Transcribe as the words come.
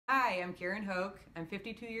Hi, I'm Karen Hoke. I'm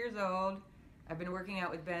 52 years old. I've been working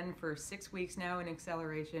out with Ben for 6 weeks now in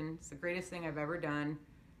acceleration. It's the greatest thing I've ever done.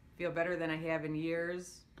 Feel better than I have in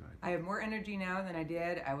years. Good. I have more energy now than I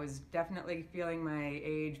did. I was definitely feeling my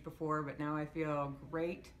age before, but now I feel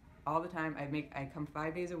great all the time. I come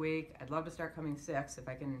 5 days a week. I'd love to start coming 6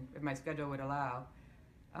 if my schedule would allow.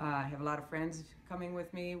 I have a lot of friends coming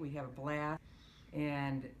with me. We have a blast,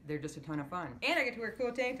 and they're just a ton of fun. And I get to wear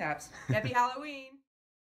cool tank tops. Happy Halloween!